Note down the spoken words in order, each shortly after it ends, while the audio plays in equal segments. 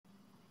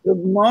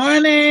Good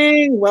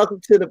morning. Welcome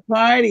to the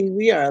party.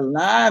 We are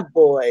live,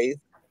 boys.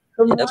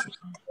 Good Yep. morning,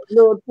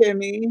 little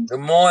Timmy.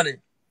 Good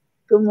morning.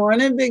 Good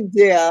morning, Big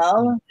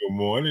Dale. Good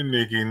morning,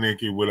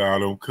 Nikki, with all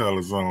them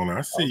colors on.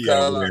 I see you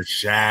over Color. there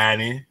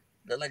shining.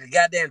 Look like a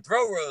goddamn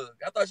throw rug.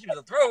 I thought she was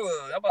a throw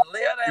rug. I'm about to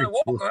lay her down and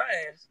walk her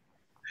ass.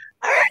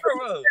 Throw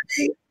rug.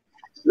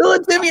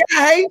 Little Timmy,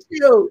 I hate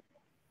you.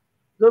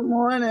 Good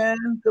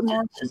morning. Good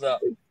morning. What's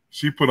up?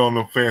 She put on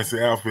them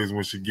fancy outfits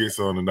when she gets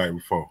on the night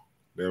before.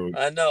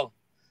 I know.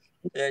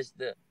 Yeah,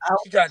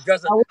 she trying to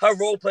dress up. Her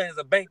role playing as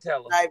a bank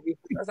teller.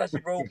 That's how she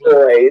role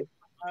plays.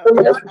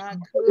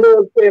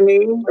 Little Timmy.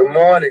 Good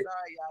morning.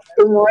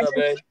 Good morning. What's up,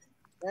 babe?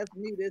 That's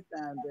me this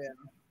time, Dale.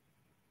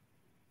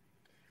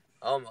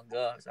 Oh my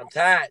gosh, I'm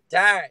tired.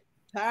 Tired,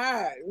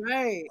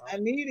 right? I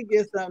need to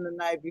get something the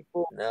night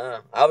before. Nah,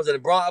 I was in the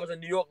Bronx. I was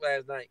in New York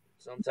last night,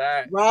 so I'm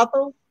tired.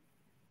 Brothel?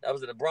 I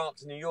was in the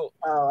Bronx, New York.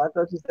 Oh, I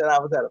thought you said I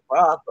was at a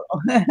brothel.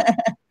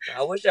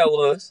 I wish I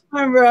was.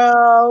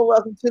 Monroe,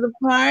 welcome to the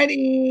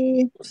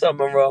party. What's up,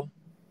 Monroe?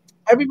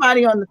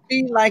 Everybody on the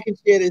feed, like and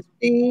share this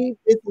feed.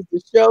 This is the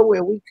show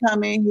where we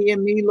come in here,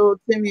 me, little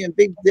Timmy, and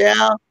Big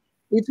Dell.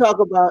 We talk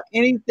about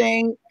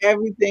anything,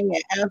 everything,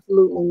 and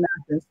absolutely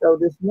nothing. So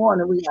this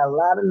morning we got a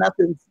lot of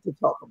nothings to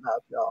talk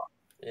about, y'all.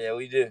 Yeah,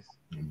 we do.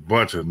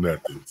 Bunch of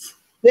nothings.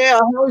 Dale,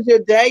 how was your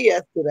day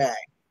yesterday?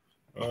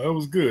 It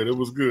was good. It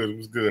was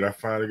good. I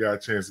finally got a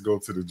chance to go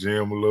to the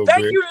gym a little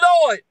Thank bit. you,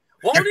 Lord.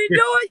 Won't he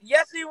do it?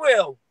 Yes, he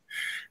will.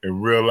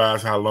 And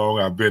realize how long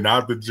I've been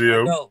out the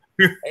gym. No.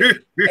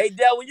 Hey,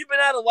 Del, when you've been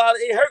out a while,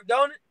 it hurt,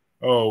 don't it?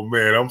 Oh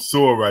man, I'm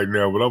sore right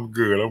now, but I'm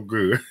good.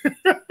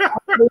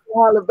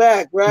 Holler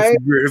back, right?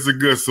 It's a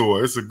good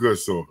sore.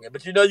 Yeah,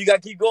 but you know you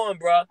gotta keep going,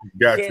 bro. You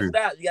can't to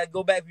stop. You gotta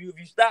go back. If you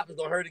stop, it's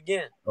gonna hurt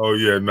again. Oh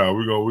yeah, no,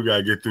 we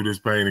gotta get through this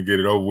pain and get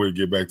it over with,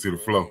 get back to the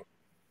flow.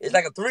 It's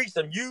like a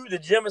threesome. You, the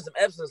gym, and some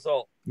Epsom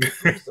salt. Man,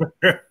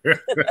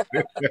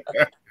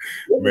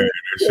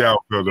 that shower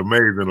felt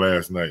amazing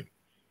last night.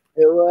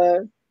 It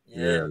was.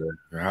 Yeah,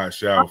 the hot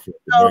shower felt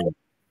amazing.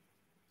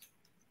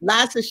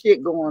 Lots of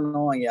shit going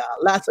on, y'all.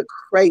 Lots of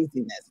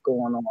craziness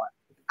going on.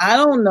 I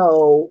don't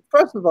know.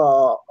 First of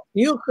all,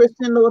 you a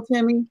Christian, little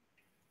Timmy?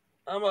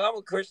 I'm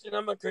a Christian.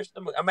 I'm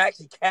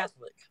actually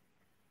Catholic.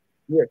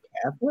 You're a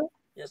Catholic?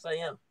 Yes, I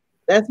am.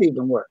 That's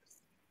even worse.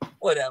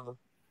 Whatever.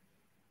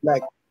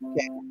 Like,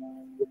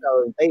 you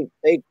know, they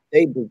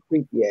do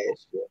creepy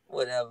ass shit.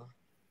 Whatever.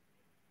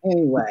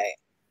 Anyway,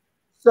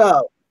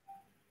 so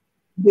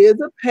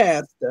there's a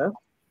pastor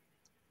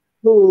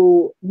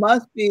who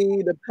must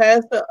be the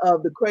pastor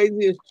of the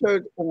craziest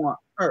church on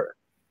earth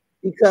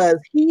because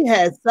he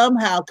has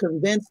somehow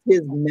convinced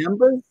his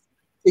members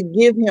to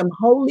give him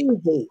holy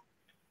hate.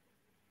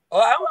 Oh,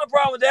 I don't have a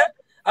problem with that.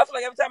 I feel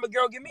like every time a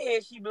girl give me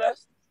head, she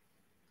blessed.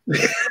 No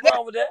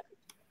problem with that.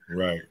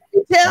 Right.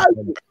 Tell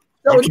you.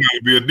 So I'm trying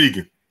to be a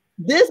deacon.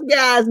 This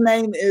guy's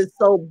name is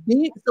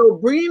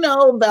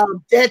Sobrino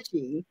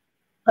Valdeci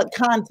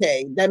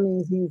Picante. That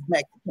means he's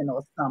Mexican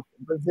or something,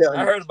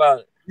 Brazilian. I heard about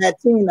it.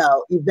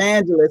 Latino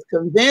evangelist,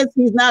 convinced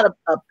he's not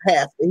a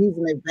pastor, he's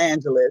an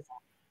evangelist,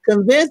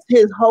 convinced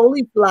his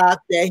holy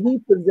flock that he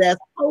possessed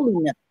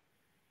holiness.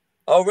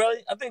 Oh,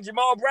 really? I think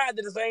Jamal Brown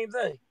did the same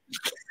thing.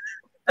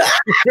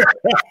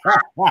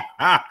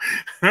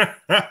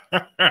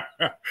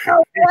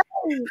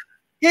 Okay.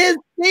 His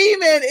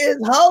semen is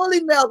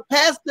holy milk.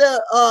 Pastor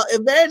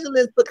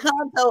Evangelist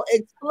Picanto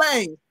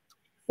explains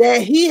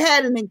that he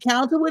had an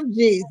encounter with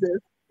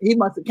Jesus. He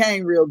must have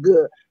came real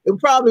good. It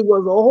probably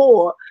was a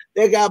whore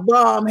that got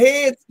bomb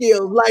head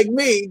skills like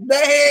me. The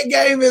head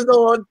game is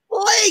on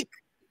fleek.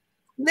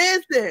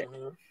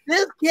 Listen,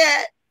 this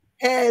cat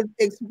has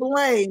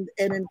explained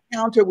an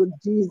encounter with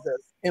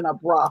Jesus in a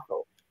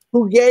brothel,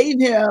 who gave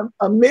him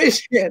a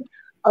mission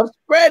of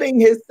spreading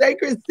his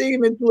sacred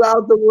semen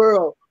throughout the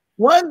world.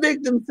 One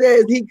victim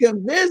says he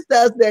convinced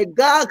us that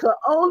God could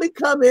only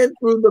come in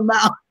through the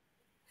mouth.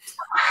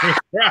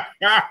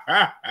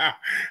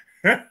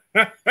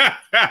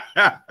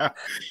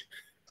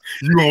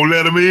 You gonna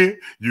let him in?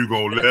 You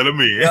gonna let him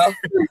in? Yeah.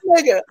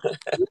 Nigga, look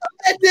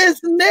at this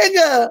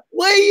nigga.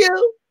 Will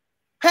you?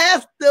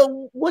 Pastor,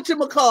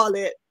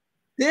 whatchamacallit?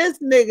 This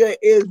nigga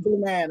is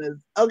bananas.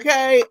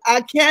 Okay?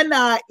 I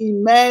cannot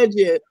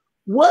imagine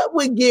what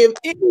would give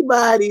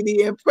anybody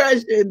the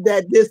impression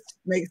that this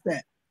makes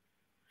sense.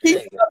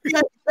 People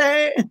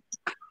understand?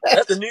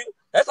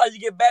 That's how you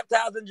get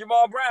baptized in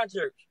Jamal Brown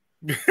Church.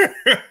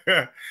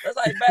 That's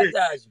how he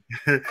baptized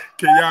you.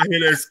 Can y'all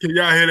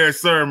hear that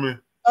sermon?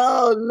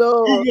 Oh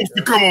Lord! Who wants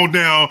to come on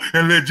down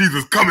and let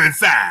Jesus come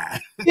inside?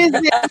 Is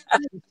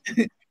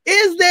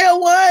there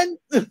one?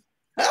 Is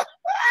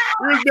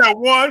there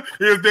one?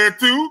 Is there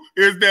two?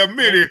 Is there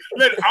many?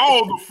 Let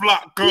all the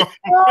flock come.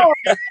 No,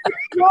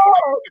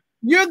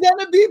 you're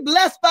gonna be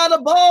blessed by the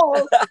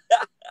balls.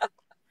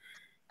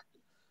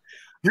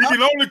 He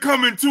can only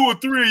come in 2 or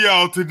 3 of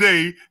y'all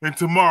today, and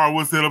tomorrow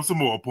we'll set up some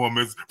more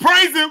appointments.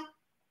 Praise him.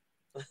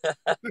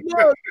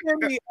 Look,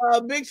 Timmy,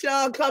 Big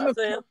Sean coming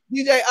from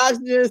DJ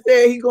Oxygen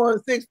said he going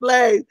to Six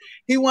Flags.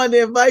 He wanted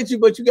to invite you,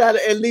 but you got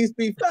to at least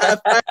be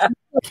 5'5".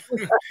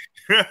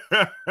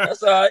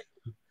 That's all right.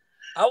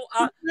 I was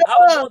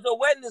going to a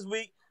wedding this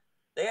week.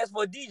 They asked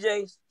for a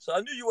DJ, so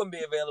I knew you wouldn't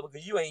be available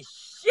because you ain't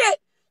shit,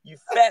 you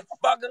fat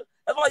fucker.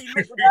 That's why you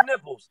mix with your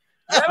nipples.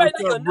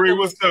 What's up, Bree?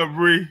 What's up,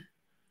 Bree?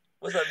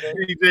 What's up, man?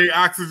 DJ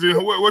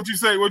Oxygen. What you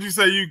say? What you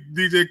say? You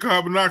DJ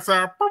Carbon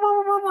Dioxide?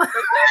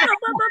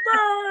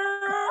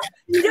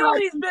 Kill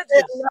these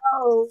bitches.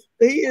 No,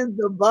 he is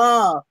the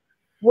bomb.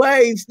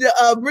 Wait,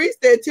 Bree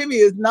said Timmy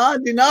is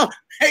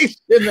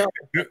non-denominational.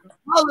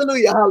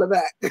 Hallelujah, holla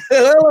back.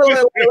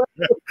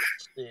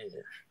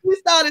 He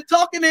started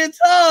talking in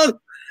tongues.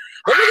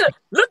 But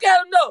look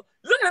at him though.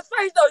 Look at his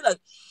face though. He's like,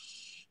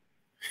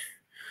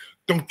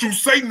 don't you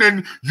say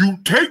nothing. You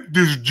take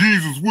this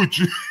Jesus with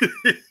you.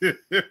 Keep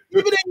it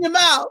in your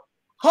mouth.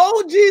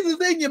 Hold Jesus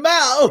in your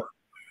mouth.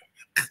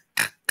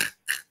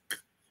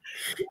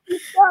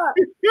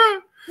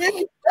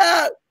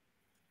 Stop.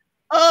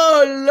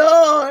 Oh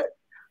Lord.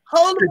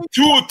 Hold if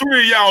 2 or 3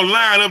 of y'all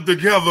line up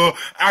together,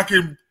 I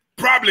can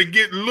probably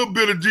get a little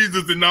bit of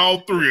Jesus in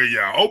all 3 of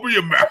y'all. Open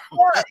your mouth.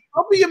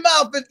 Open your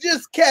mouth and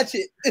just catch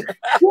it.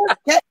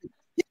 Catch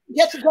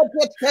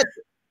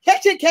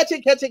it. Catch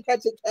it.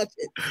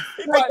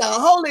 Like the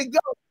Holy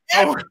Ghost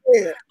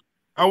everywhere.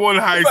 I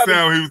wonder how he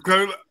sounded. He was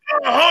coming like,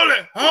 hold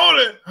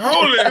it.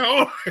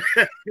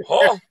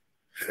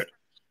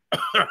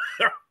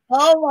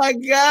 Oh my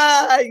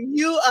God,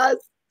 you are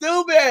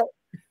stupid.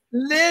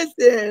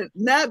 Listen,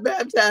 not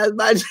baptized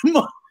by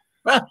Jamal.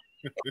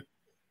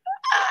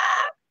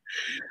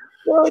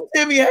 So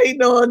Timmy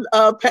hating on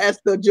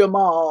Pastor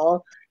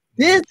Jamal.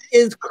 This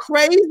is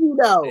crazy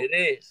though. It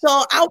is.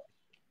 So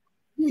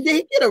did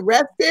he get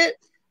arrested?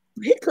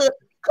 Could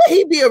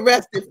he be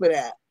arrested for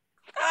that?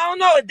 I don't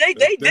know. They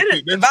did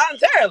it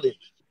voluntarily.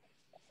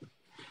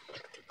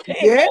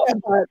 Yeah,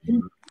 but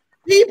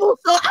people.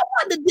 So I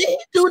wonder, did he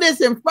do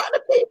this in front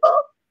of people?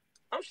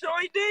 I'm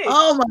sure he did.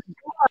 Oh my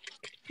God,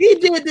 he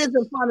did this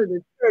in front of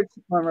the church.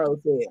 Monroe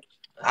said.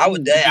 I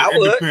would. It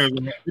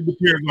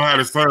depends on how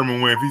the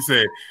sermon went. If he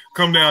said,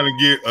 "Come down and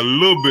get a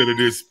little bit of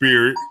this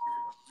spirit,"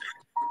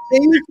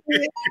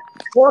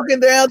 walking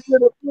down to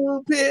the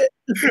food pit.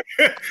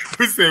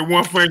 He said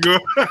one finger.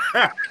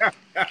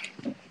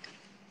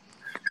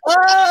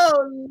 Oh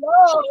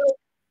Lord,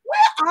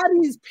 where are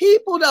these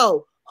people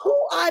though?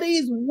 Who are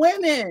these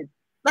women?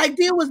 Like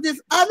there was this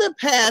other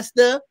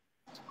pastor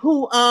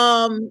who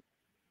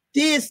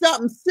did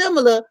something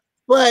similar,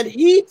 but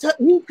he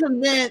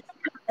convinced.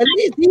 At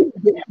least he was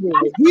getting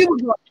it. He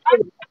was going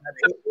to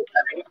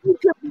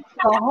convince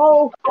a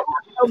whole crowd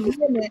of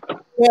women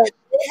that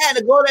they had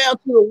to go down to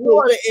the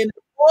water in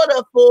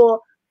order for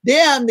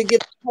them to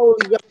get the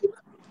Holy Ghost.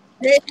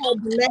 They had to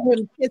let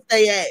him kiss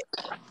their ass.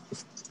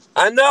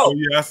 I know. Oh,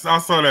 yeah, I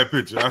saw that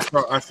picture.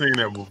 I seen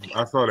that movie.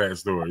 I saw that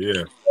story.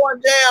 Yeah.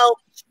 Going down,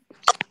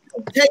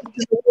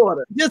 tasting the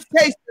water, just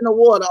tasting the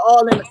water,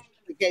 all in the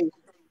application.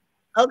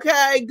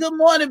 Okay. Good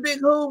morning, Big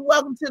Who.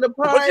 Welcome to the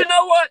party. But you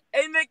know what?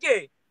 Hey,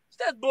 Nikki,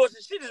 that's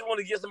bullshit. She just want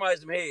to give somebody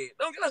some head.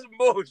 Don't give us some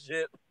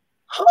bullshit.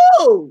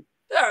 Who?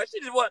 Yeah, she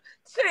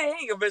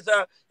ain't convinced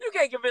her. You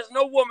can't convince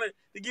no woman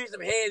to give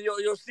some head.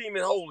 Your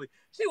semen holy.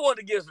 She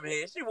wanted to give some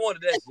head. She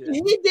wanted that shit.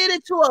 He did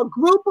it to a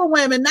group of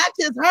women, not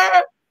just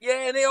her.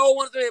 Yeah, and they all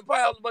want to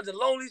probably a bunch of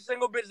lonely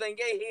single bitches ain't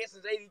gay head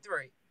since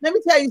 '83. Let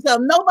me tell you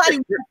something. Nobody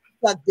wants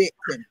to suck dick.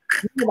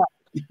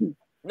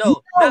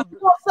 No,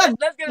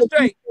 let's get it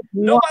straight.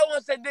 Nobody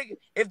wants to suck dick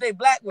if they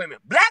black women.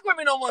 Black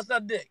women don't want to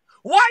suck dick.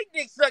 White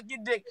dick suck your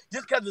dick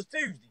just because it's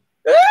Tuesday.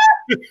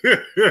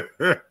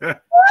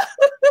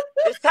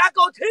 It's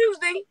Taco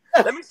Tuesday.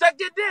 Let me suck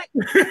your dick.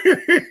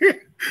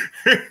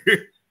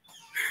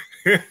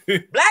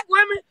 Black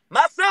women,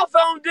 my cell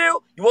phone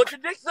deal. You want your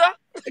dick sucked?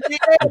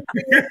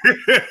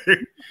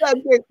 Suck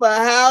dick for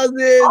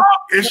houses. Oh,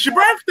 it's your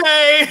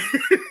birthday.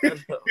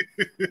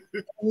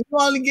 You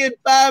only get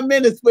 5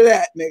 minutes for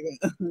that, nigga.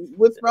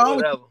 What's wrong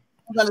with you?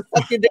 I'm gonna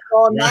suck your dick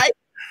all night.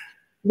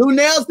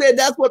 Lunel said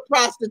that's what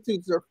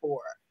prostitutes are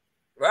for.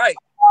 Right.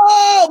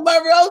 Oh,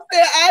 Monroe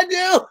said I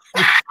do.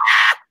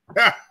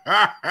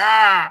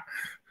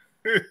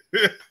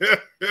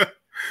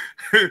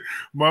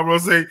 Monroe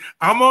say,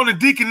 I'm on the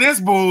deaconess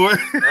board.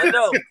 I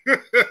know.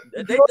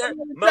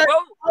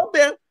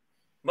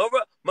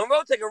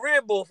 Monroe take a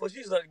Red Bull before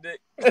she suck dick.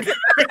 You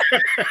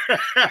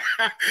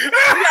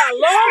got a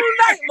long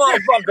night,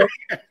 motherfucker.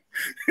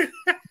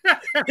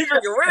 He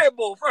drink a Red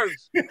Bull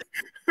first.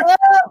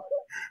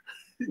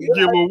 Give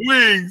her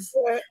wings.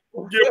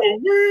 Give her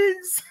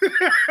wings.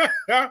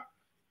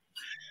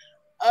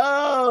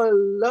 Oh,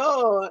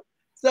 Lord.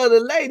 So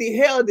the lady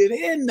held it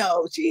in,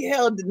 though. She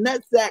held the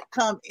nutsack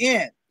come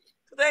in.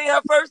 They ain't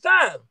her first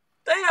time.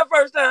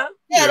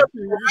 Yeah,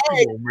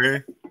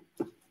 man.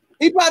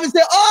 He probably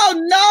said, oh,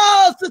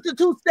 no, Sister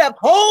Two-Step,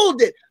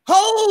 hold it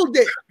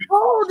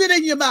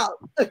in your mouth.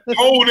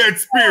 Hold that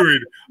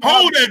spirit.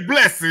 Hold that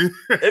blessing.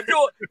 If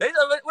you're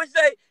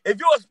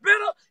a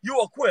spitter,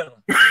 you're a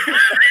quitter.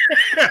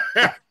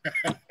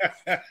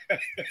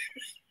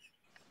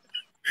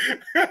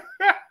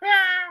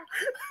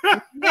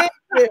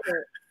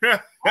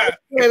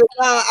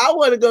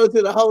 want to go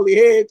to the Holy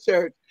Head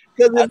Church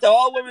because I tell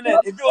all women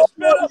that if you're a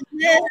spitter,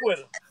 you're with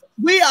her.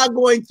 We are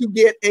going to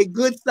get a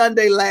good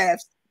Sunday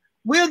laughs.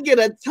 We'll get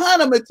a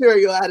ton of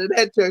material out of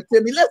that church,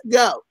 Timmy. Let's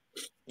go.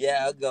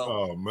 Yeah, I'll go.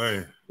 Oh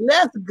man.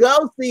 Let's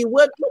go see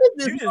what is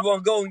this. You just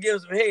want to go and give him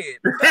some head. He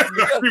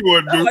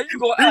wouldn't do. I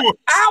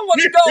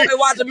want to go and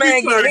watch a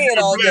man get head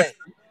all day.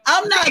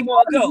 I'm not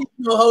going to get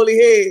no holy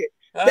head.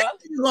 Huh?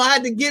 You're going to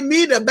have to give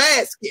me the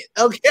basket,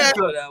 okay?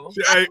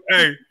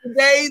 Hey,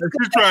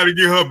 she's trying to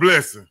get her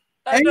blessing.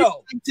 I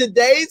know.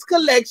 Today's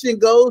collection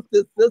goes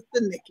to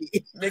Sister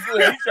Niki.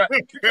 Niki,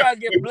 you try to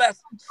get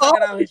blessed.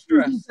 Sucking out his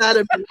stress.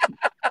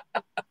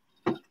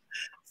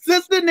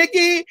 Sister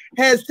Niki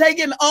has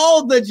taken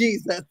all the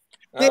Jesus.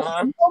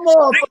 Uh-huh. No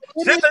more.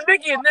 Sister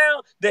Niki is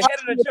now the head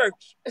of the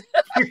church.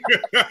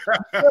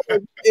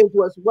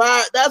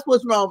 That's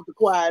what's wrong with the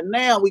choir.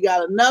 Now we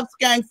got enough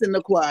skanks in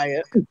the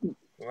choir.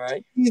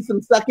 Right. Need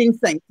some sucking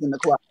saints in the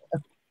choir.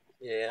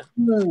 Yeah.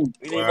 We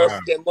need less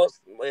skanks.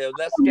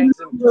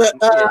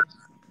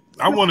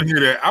 I want to hear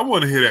that. I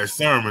want to hear that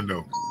sermon though.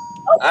 Okay.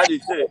 I do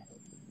too.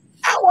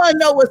 I want to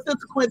know what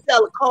Sister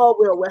Quintella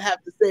Caldwell would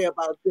have to say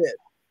about this,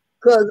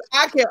 because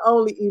I can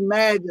only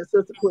imagine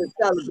Sister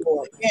Quintella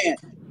going again.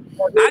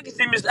 I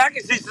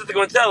can see Sister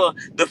Quintella,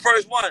 the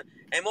first one,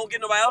 and won't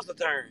get nobody else a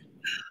turn.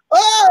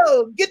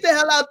 Oh, get the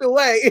hell out the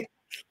way.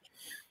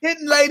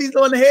 Hitting ladies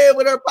on the head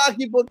with her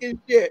pocketbook and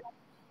shit.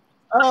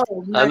 Oh,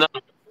 man. I know.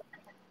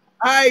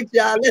 All right,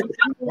 y'all.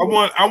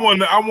 I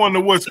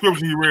wonder what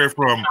scripture you read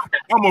from.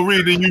 I'm gonna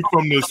read to you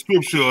from the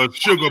scripture of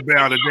Sugar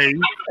Bow today.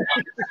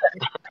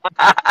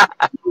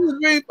 You was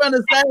reading from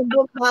the same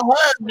book my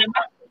husband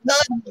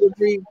was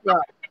reading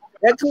from.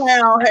 That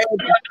clown had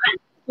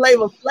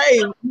Flavor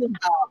Flav in his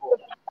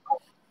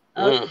Bible.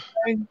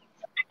 Okay.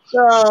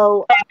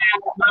 So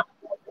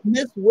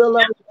Miss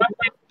Willow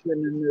in the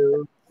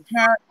news.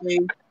 Apparently,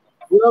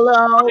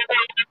 Willow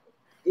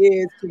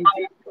is Big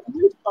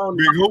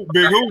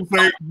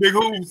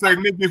Hoop say,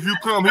 Nick, if you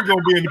come, he's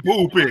gonna be in the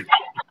pulpit.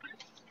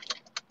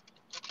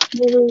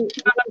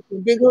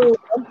 Big Hoop,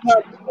 I'm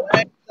coming, I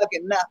ain't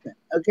sucking nothing,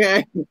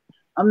 okay?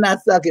 I'm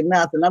not sucking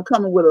nothing. I'm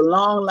coming with a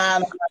long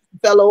line of my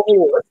fellow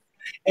whores,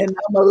 and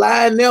I'm gonna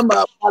line them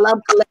up while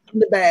I'm collecting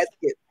the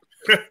basket.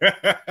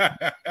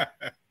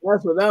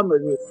 That's what I'm gonna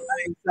do. I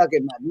ain't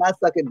sucking nothing. My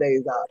sucking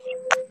days off.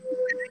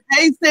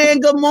 Hey,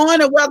 Stan, good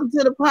morning. Welcome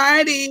to the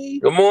party.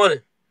 Good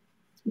morning.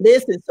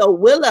 Listen, so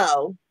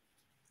Willow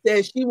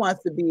says she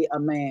wants to be a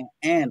man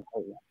and a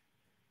woman.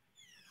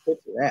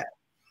 Picture that.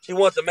 She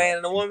wants a man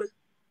and a woman?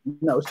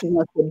 No, she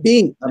wants to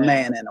be a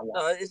man and a woman.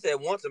 No, it said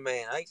wants a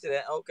man. I ain't say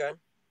that. Okay.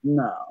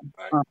 No.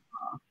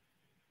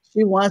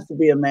 She wants to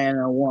be a man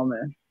and a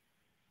woman.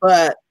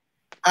 But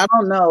I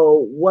don't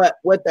know what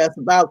that's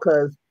about,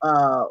 because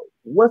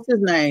what's his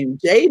name?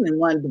 Jaden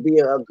wanted to be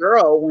a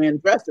girl wearing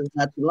dresses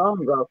not too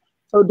long ago.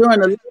 So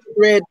during the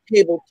Red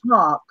Table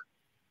Talk,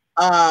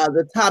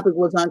 the topic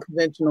was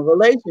unconventional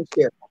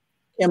relationships.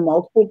 Can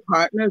multiple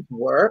partners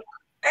work?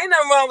 Ain't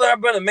nothing wrong with her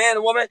being a man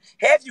and woman.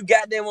 Half you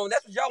goddamn woman.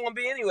 That's what y'all want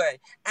to be anyway.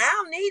 I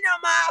don't need no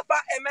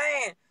motherfucking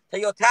man.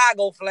 Till your tie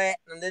go flat,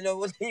 and then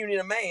you need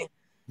a man.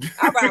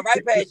 I ride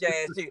right past your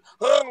ass too.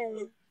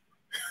 All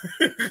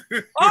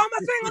my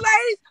single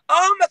ladies.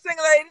 All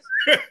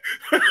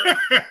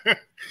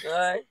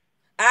right.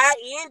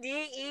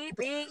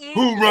 INDEPE.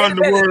 Who run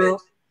the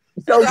world?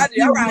 So I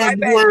ride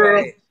right past your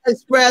ass.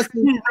 Express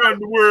who run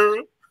the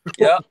world?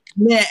 Yep.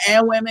 Men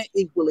and women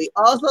equally.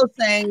 Also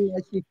saying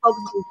that she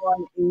focuses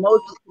on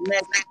emotional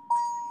connection.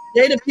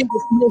 Jada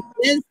Pinkett Smith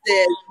then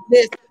says,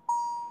 "Listen,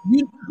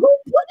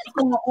 what is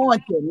going on,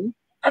 Timmy?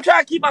 I'm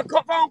trying to keep my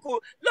phone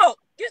cool. Look,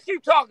 just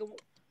keep talking.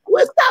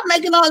 Well, stop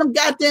making all them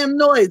goddamn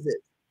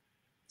noises."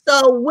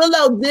 So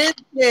Willow then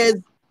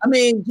says,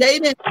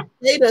 Jada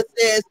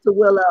says to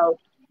Willow,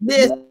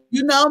 "Listen,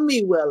 you know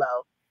me,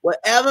 Willow.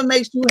 Whatever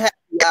makes you happy,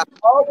 I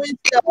always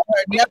tell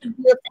her never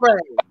be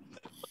afraid.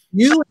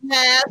 You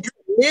have to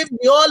live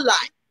your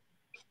life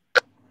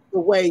the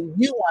way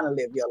you want to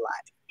live your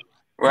life."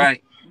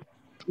 Right.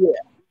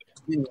 Yeah.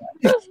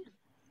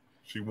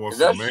 She wants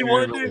a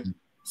man.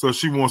 So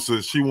she wants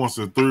a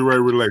three-way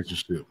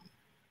relationship.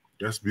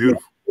 That's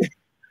beautiful.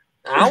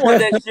 I want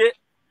that shit.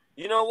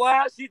 You know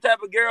why? She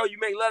type of girl you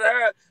make love to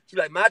her. She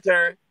like, my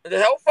turn. And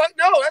then, oh fuck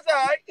no, that's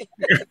all right.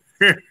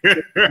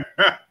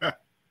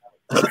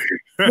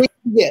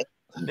 Yes.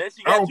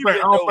 I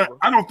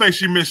don't think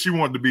she meant she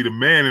wanted to be the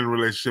man in a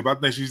relationship. I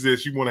think she said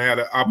she want to have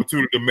the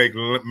opportunity to make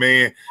love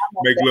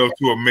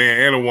to a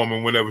man and a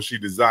woman whenever she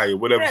desires,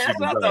 whatever she desires.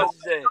 What I thought she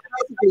said.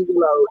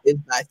 Willow is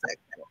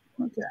bisexual.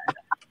 Okay.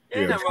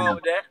 Ain't nothing wrong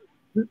with that.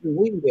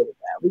 We can get with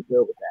that. We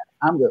good with that.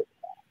 I'm good with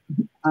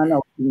that. I know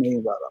what you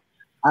mean, brother.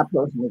 I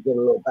personally get a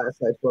little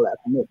bisexual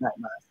after midnight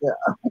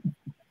myself.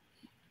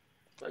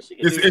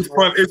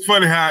 It's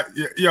funny how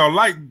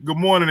like good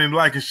morning and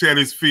like and share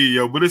this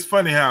feed, but it's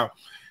funny how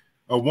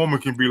a woman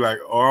can be like,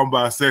 "Oh, I'm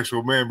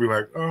bisexual," man be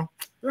like, "Oh,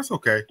 that's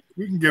okay.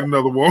 We can get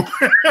another woman."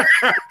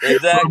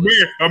 Exactly.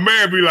 A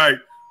man be like,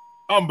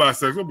 "I'm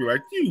bisexual," be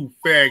like, "You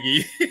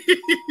faggy."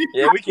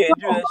 Yeah, we can't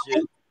do that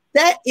shit.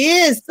 that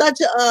is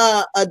such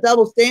a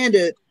double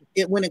standard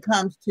when it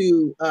comes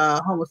to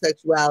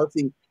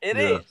homosexuality. It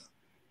is.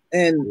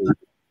 And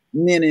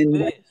men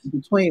and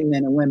between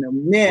men and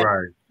women. Men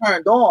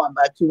turned on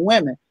by two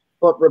women,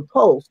 but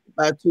repulsed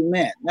by two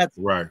men. That's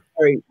very,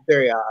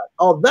 very odd.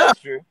 Although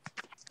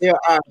there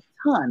are a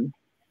ton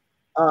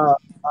of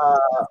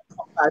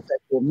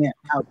bisexual men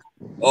out there.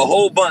 A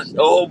whole bunch.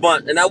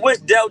 And I wish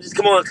Dell just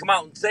come out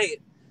and say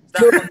it.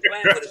 Stop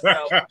playing with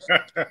himself.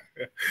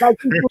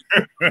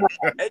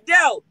 Hey,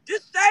 Dell,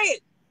 just say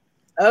it.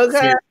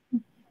 Okay.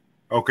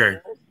 Okay,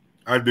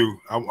 I do.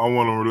 I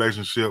want a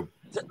relationship.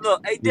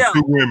 Look, hey, Dell.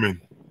 Two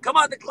women. Come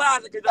out the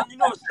closet, because you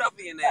know it's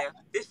stuffy in there.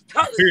 It's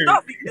stuffy,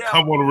 Dell.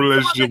 I want a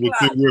relationship with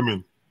two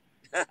women.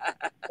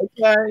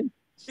 Okay.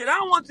 Shit, I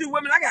don't want two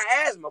women. I got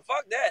asthma.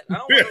 Fuck that. I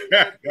don't want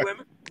two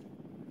women.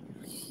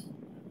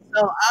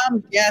 So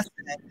I'm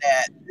guessing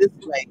that this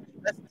lady,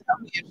 let's tell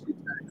me if she's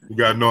right. You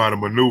gotta know how to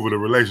maneuver the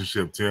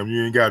relationship, Tim.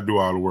 You ain't gotta do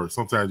all the work.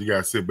 Sometimes you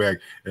gotta sit back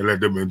and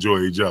let them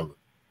enjoy each other.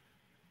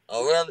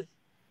 Oh, really?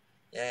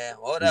 Yeah,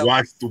 whatever.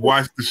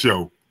 Watch the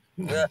show.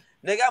 Yeah,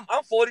 nigga,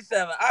 I'm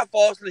 47. I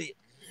fall asleep.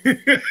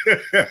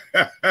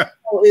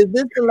 Oh, is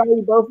this the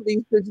lady? Both of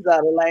these pictures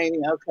are the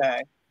lady.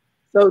 Okay.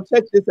 So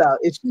check this out.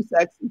 Is she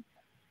sexy?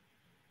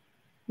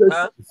 Who's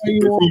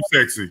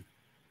sexy?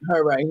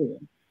 Her right here.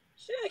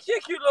 She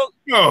cute look.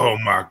 Oh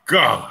my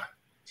God.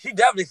 She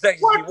definitely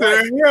sexy. What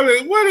the hell?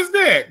 What is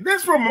that?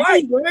 That's from a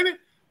movie, ain't it?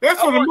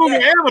 That's from the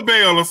movie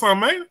Annabelle or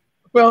something, ain't it?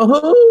 From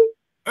who?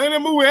 Ain't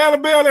that movie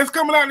Annabelle that's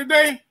coming out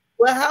today?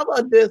 Well, how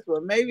about this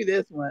one? Maybe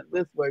this one.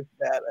 This works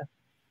better.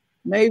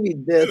 Maybe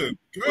this one.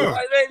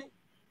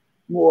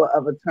 More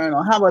of a turn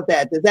on. How about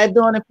that? Is that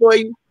doing it for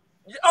you?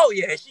 Oh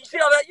yeah. She saw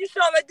that. You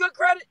saw that good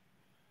credit.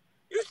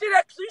 You see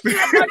that?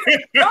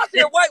 I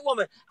said white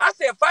woman. I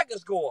said FICO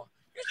score.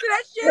 You see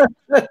that shit?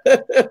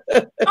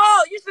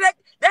 Oh, you see that?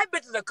 That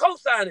bitch is a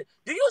cosigner.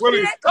 Do you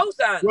see that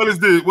cosigner? What is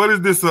this? What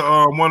is this?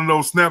 One of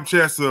those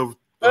Snapchats of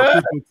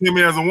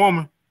Timmy as a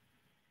woman?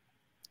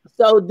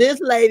 So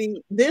this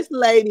lady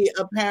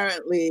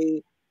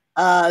apparently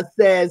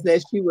says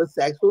that she was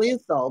sexually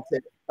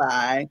assaulted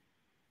by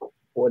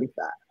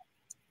 45.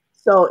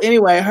 So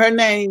anyway, her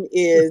name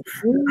is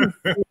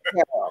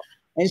Carol,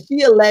 and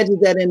she alleges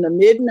that in the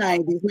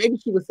mid-90s, maybe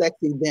she was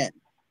sexy then,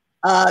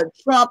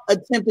 Trump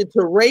attempted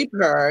to rape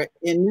her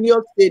in New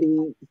York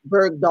City's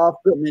Bergdorf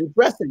Goodman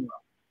dressing room.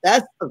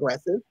 That's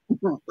aggressive.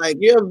 Like,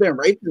 you ever been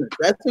raped in a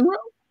dressing room?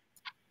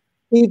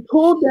 He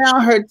pulled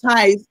down her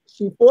tights.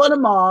 She fought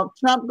him off.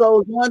 Trump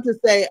goes on to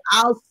say,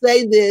 I'll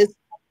say this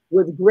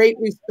with great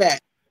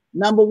respect.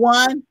 Number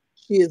one,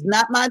 she is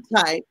not my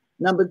type.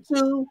 Number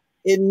two,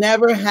 it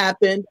never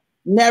happened.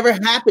 Never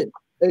happened.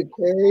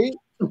 Okay.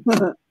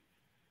 You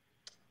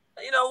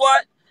know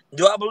what?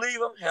 Do I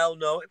believe him? Hell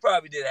no. It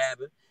probably did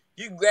happen.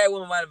 You can grab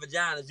women by the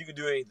vaginas. You can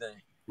do anything.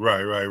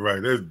 Right.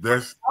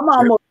 That's. I'm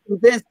almost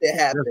convinced it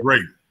happened. That's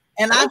great.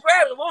 And who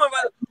grabs a woman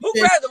by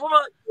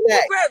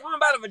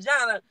the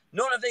vagina,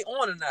 knowing if they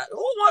on or not? Who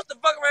wants to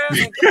fuck around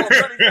and call a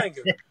bloody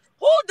finger?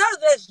 Who does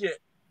that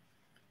shit?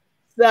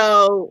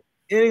 So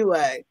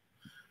anyway,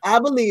 I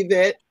believe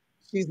it.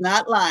 She's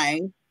not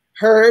lying.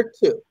 Her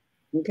too.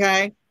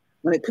 Okay.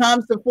 When it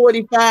comes to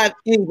 45,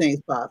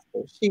 anything's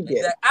possible. She did.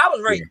 Exactly. I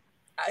was raped.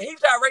 He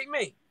tried to rape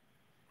me.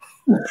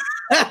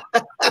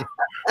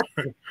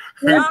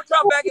 Donald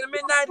Trump back in the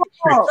mid-90s, he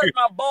touched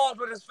my balls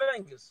with his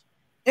fingers.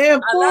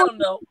 And I let him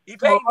know. He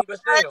paid me, but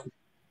still.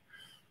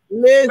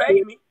 Listen, he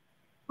paid me.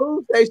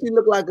 Who says she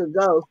looked like a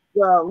ghost?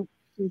 Well,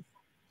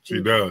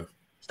 she does.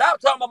 Stop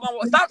talking about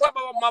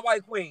my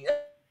white queen.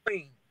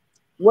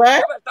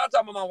 What? Stop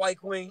talking about my white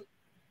queen.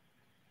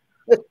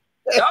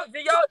 Y'all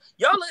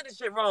look at this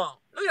shit wrong.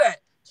 Look at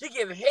that. She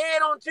giving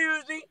head on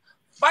Tuesday.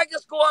 FICO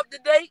score up to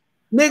date.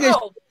 Nigga,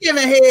 she's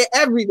giving head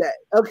every day.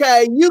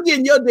 Okay, you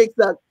getting your dick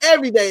sucked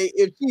every day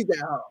if she's at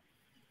home.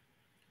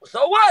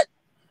 So what?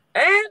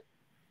 And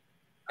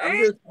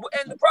the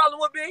problem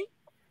would be?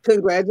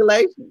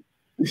 Congratulations.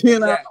 You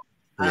know.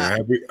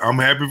 I'm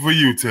happy for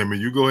you, Timmy.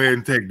 You go ahead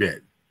and take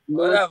that.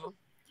 Whatever.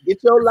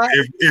 Get your life.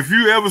 If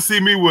you ever see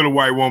me with a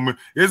white woman,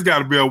 it's got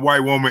to be a white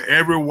woman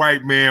every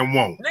white man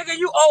wants. Nigga,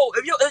 you old.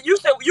 If you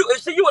say you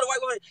with a white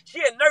woman, she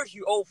a nurse,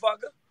 you old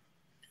fucker.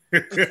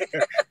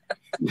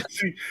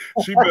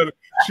 she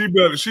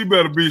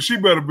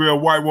better be a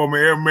white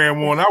woman every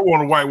man wants. I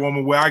want a white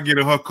woman where I get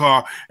in her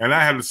car and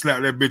I have to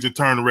slap that bitch and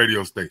turn the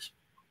radio station.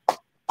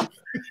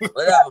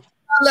 Whatever.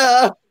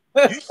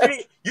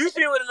 You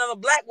see with another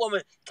black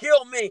woman,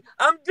 kill me.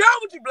 I'm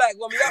done with you, black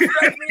woman. Y'all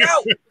stress me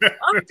out.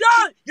 I'm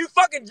done. You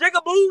fucking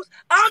jigaboos.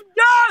 I'm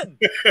done.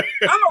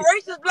 I'm a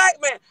racist black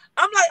man.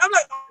 I'm like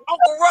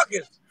Uncle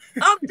Ruckus.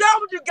 I'm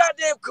done with you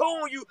goddamn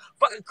coon, you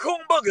fucking coon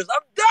boogers.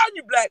 I'm done,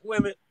 you black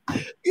women.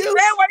 Stay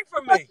away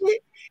from me.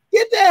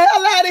 Get the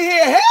hell out of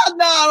here. Hell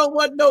no, I don't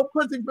want no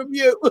pussy from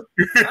you.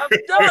 I'm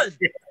done.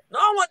 No, I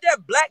don't want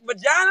that black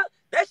vagina.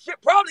 That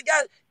shit probably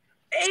got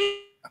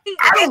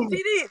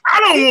STDs.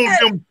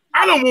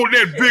 I don't want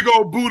that big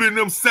old booty and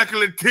them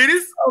succulent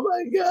titties. Oh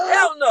my God.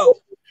 Hell no.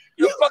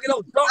 You're fucking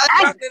old dark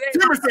chocolate.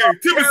 Timmy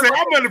say,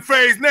 I'm in the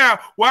phase now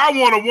where I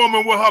want a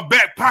woman with her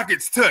back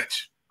pockets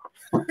touch.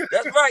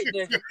 That's right,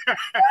 nigga.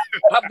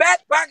 Her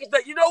back pockets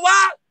touch. You know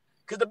why?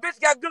 Because the bitch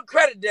got good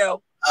credit,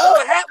 Dale.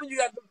 What happens when you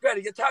got good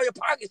credit? That's how your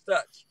pockets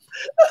touch.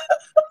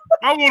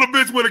 I want a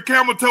bitch with a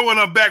camel toe and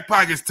her back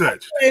pockets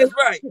touch. That's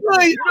right.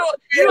 You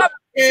know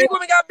big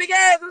women got big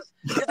asses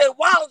because their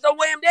wallets don't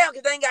weigh them down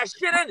because they ain't got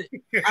shit in it.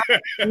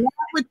 I'm not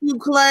with you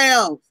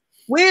clowns.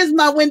 Where's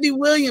my Wendy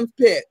Williams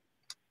pick?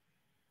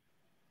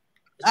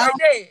 It's right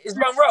there. It's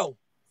Monroe.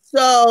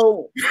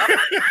 So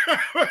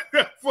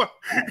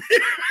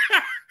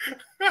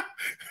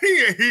he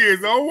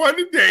is on one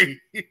today.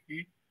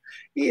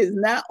 He is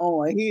not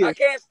on. I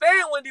can't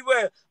stand Wendy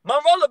Williams.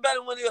 Monroe better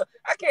than Wendy Williams.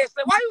 I can't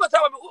stand. Why you want to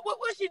talk about me?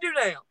 What she do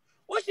now?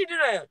 What she do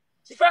now?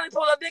 She finally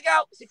pulled her dick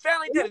out. She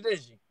finally did it,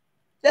 didn't she?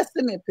 Just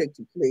send me a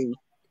picture, please.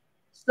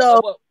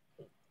 So,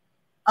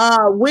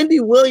 Wendy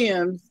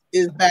Williams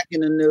is back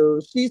in the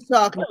news. She's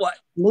talking about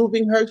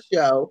moving her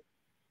show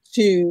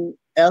to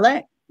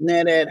LA.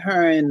 Now that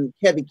her and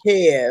Kevin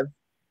Kev.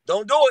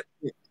 Don't do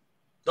it.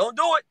 Don't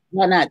do it.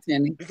 Why not,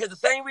 Timmy? Because the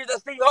same reason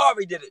Steve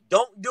Harvey did it.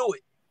 Don't do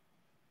it.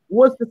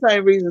 What's the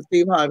same reason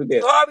Steve Harvey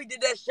did? Steve Harvey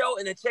did that show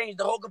and it changed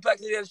the whole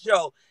complexity of the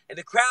show. And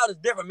the crowd is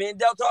different. Me and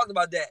Del talked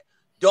about that.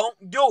 Don't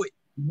do it.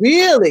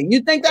 Really?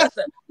 You think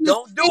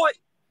don't do it?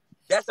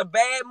 That's a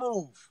bad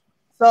move.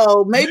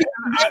 So maybe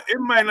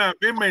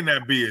it may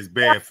not be as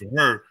bad for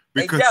her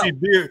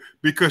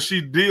because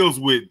she deals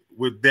with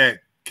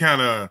that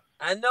kind of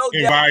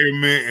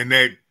environment and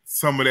that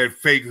some of that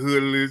fake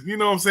hoodless. You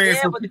know what I'm saying?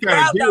 Yeah, so but the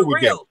crowd's not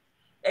real.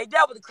 Hey,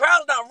 Del, but the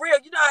crowd's not real.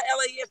 You know how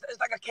LA is? It's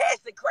like a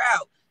casted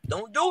crowd.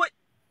 Don't do it.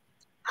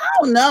 I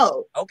don't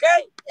know.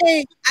 Okay.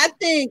 I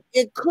think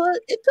it could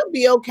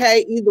be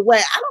okay either way.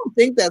 I don't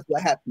think that's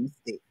what happened to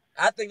Steve.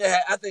 I think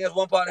that's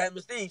one part that happened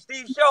to Steve.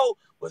 Steve's show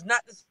was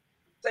not the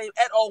same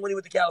at all when he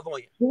went to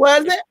California.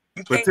 Was it?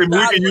 But Tim,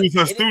 we can use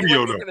her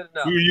studio though.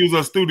 We can use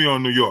her studio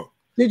in New York.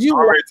 Did you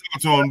already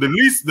talk to him?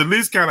 The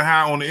lease kind of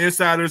high on the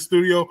inside of the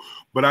studio,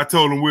 but I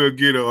told him we'll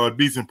get a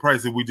decent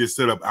price if we just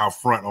set up out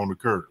front on the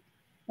curb.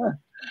 Huh.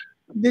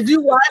 Did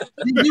you watch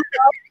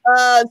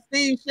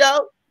Steve's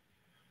show?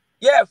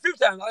 Yeah, a few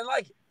times. I didn't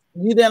like it.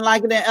 You didn't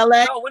like it in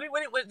LA? No, when he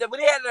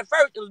had it at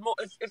first, it was more.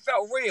 It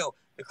felt real.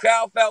 The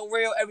crowd felt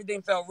real.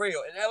 Everything felt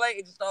real. In LA,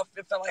 it felt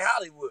like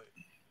Hollywood.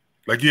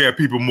 Like you had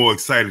people more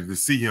excited to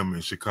see him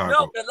in Chicago. No,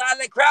 a lot of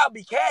that crowd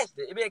be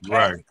casted. It be a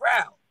casted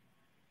crowd.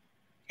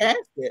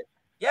 Casted?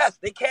 Yes,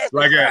 they casted.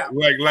 Like at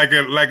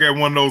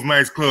one of those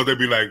nice clubs, they'd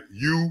be like,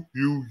 you.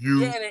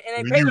 Yeah,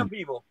 and they pay them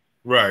people.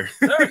 Right.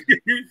 Yep.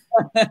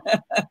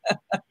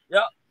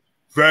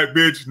 Fat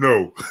bitch,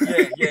 no.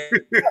 Yeah. You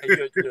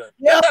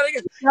know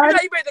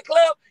you been to the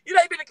club. You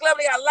know you been to the club.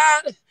 They got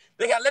line.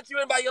 They got to let you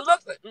in by your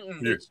looks. Like,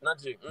 bitch,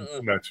 not you.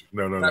 Not you.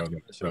 No. Not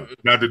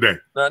today.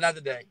 No, not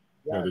today.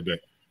 Not today.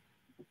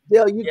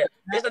 Yeah,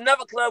 there's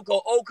another club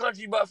called Old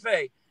Country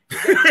Buffet.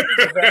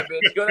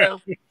 Bitch, go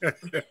down.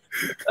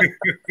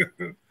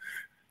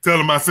 Tell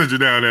them I sent you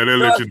down there. They'll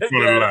let you in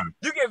front of the line.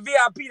 You get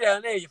VIP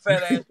down there, you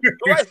fat ass.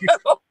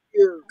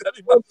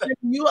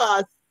 You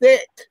are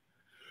sick.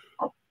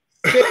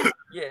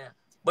 Yeah,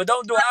 but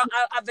don't do it.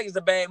 I think it's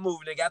a bad move,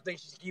 nigga. I think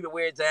she should keep it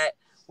where it's at,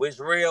 where it's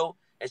real,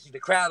 and the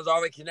crowd is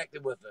already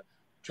connected with her.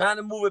 Trying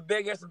to move it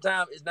bigger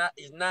sometimes is not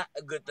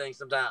a good thing.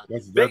 Sometimes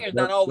bigger is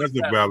not always.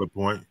 That's a valid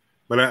point.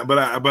 But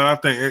I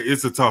think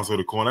it's a toss of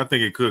the coin. I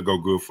think it could go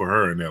good for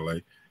her in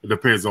LA. It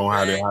depends on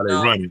how they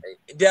run it.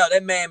 Yeah,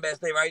 that man better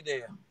stay right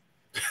there.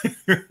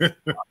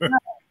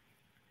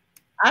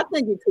 I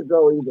think it could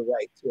go either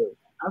way too.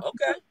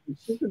 Okay.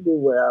 She could do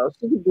well.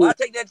 She could do. Well, I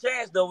take that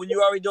chance though when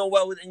you're already doing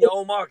well within your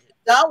own market.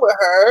 Done with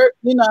her,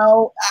 you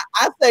know.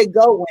 I say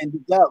go,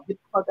 Wendy, go. Get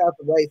the fuck out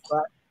the way,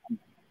 spot.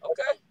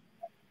 Okay.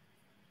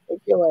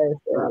 Take your ass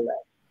to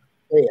LA.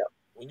 Yeah.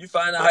 When you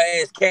find out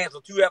her ass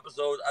canceled 2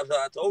 episodes, I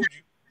told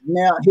you.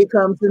 Now here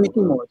comes the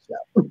Niki Moore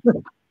show.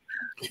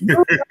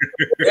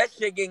 That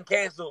shit getting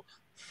canceled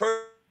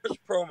first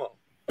promo.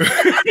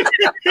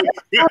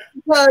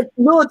 Because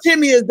Lil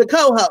Timmy is the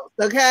co-host,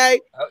 okay?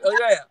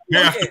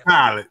 Yeah.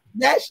 Pilot.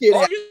 That shit.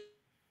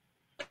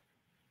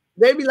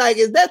 They be like,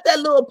 "Is that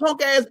little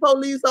punk ass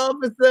police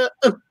officer?"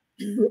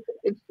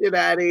 Get shit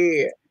out of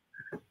here.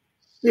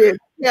 Shit,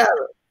 yeah.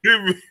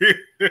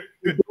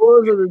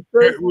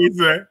 What's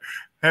that?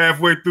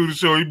 Halfway through the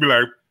show, you'd be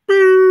like,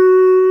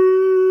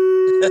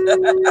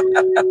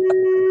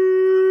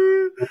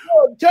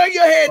 turn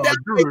your head down.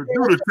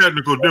 Due to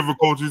technical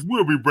difficulties,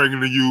 we'll be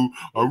bringing to you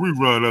a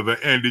rerun of the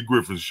Andy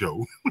Griffin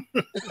Show.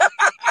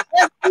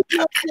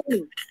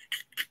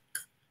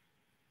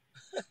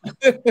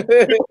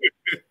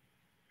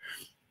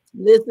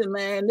 Listen,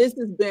 man, this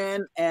has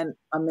been an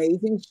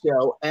amazing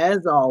show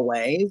as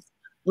always.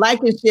 Like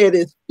and share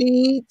this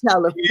feed.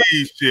 Tell a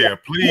friend.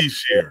 Please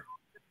share.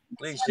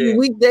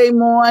 Weekday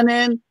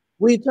morning,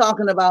 we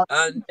talking about.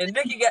 And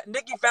Nikki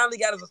finally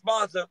got us a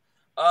sponsor.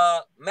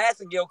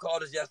 Massengill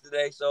called us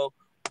yesterday, so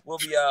we'll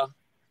be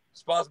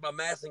sponsored by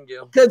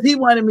Massengill. Because he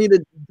wanted me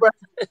to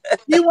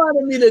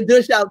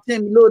dish out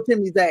Little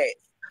Timmy's ass.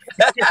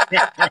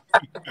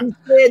 He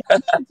said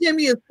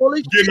Timmy is full of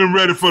shit. Getting them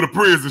ready for the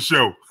prison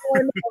show.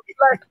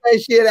 Flush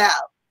that shit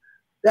out.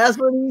 That's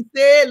what he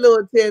said,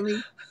 little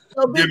Timmy.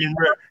 So getting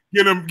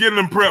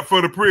them prepped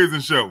for the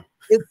prison show.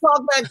 It's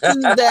Talk Back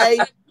Tuesday.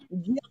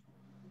 Give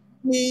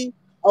me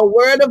a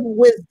word of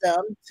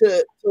wisdom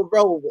to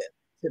roll with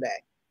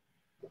today.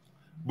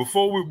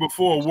 Before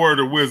a word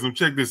of wisdom,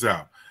 check this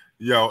out.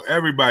 Yo,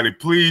 everybody,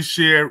 please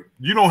share.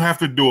 You don't have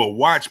to do a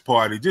watch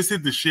party. Just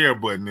hit the share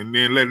button and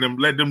then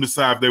let them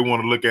decide if they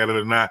want to look at it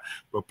or not.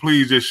 But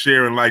please just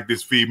share and like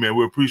this feed, man.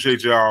 We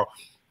appreciate y'all.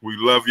 We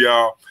love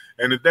y'all.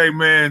 And today,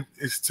 man,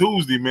 it's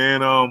Tuesday,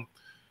 man.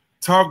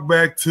 Talk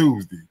Back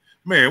Tuesday.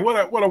 Man, what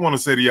I want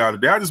to say to y'all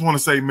today, I just want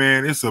to say,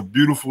 man, it's a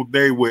beautiful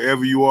day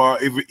wherever you are.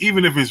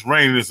 Even if it's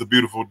raining, it's a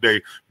beautiful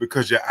day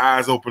because your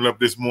eyes open up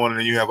this morning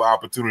and you have an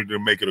opportunity to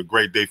make it a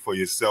great day for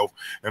yourself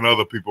and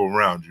other people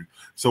around you.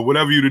 So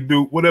whatever you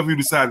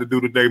decide to do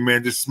today,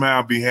 man, just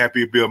smile, be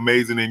happy, be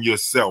amazing in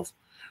yourself.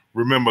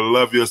 Remember,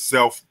 love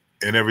yourself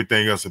and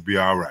everything else will be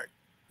all right.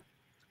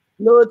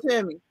 Lord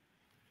Timmy,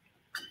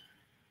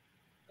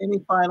 any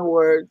final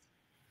words?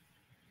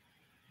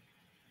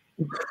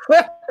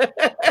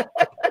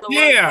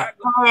 Yeah,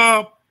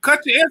 cut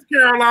your S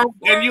curl off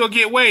and you'll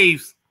get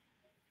waves.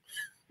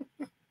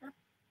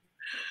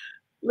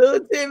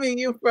 Little Timmy,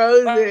 you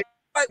frozen.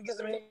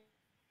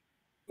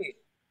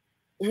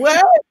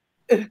 What?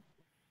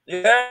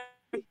 Yeah.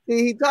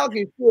 See, he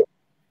talking shit.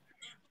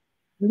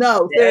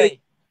 No,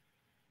 hey.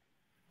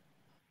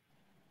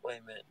 Wait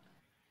a minute.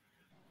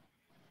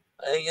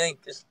 I ain't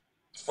it's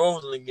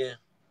frozen again.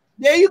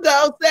 There you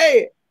go. Say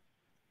it.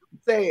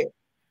 Say it.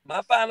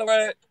 My final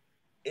word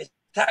is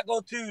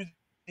Taco Tuesday.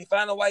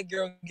 Find a white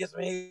girl and get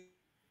some head.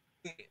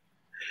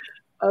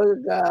 Oh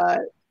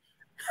God.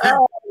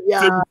 Oh, yeah.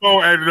 Tim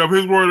Paul added up.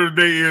 His word of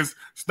the day is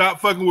stop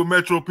fucking with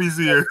Metro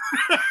PCS.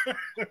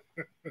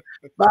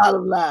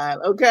 Bottom line,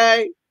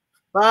 okay?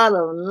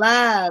 Bottom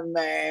line,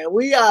 man.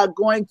 We are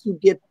going to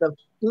get the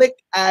flick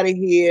out of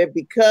here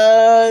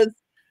because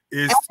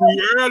it's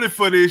too early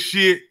for this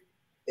shit.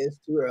 It's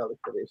too early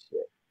for this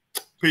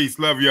shit. Peace.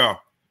 Love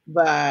y'all.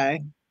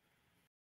 Bye.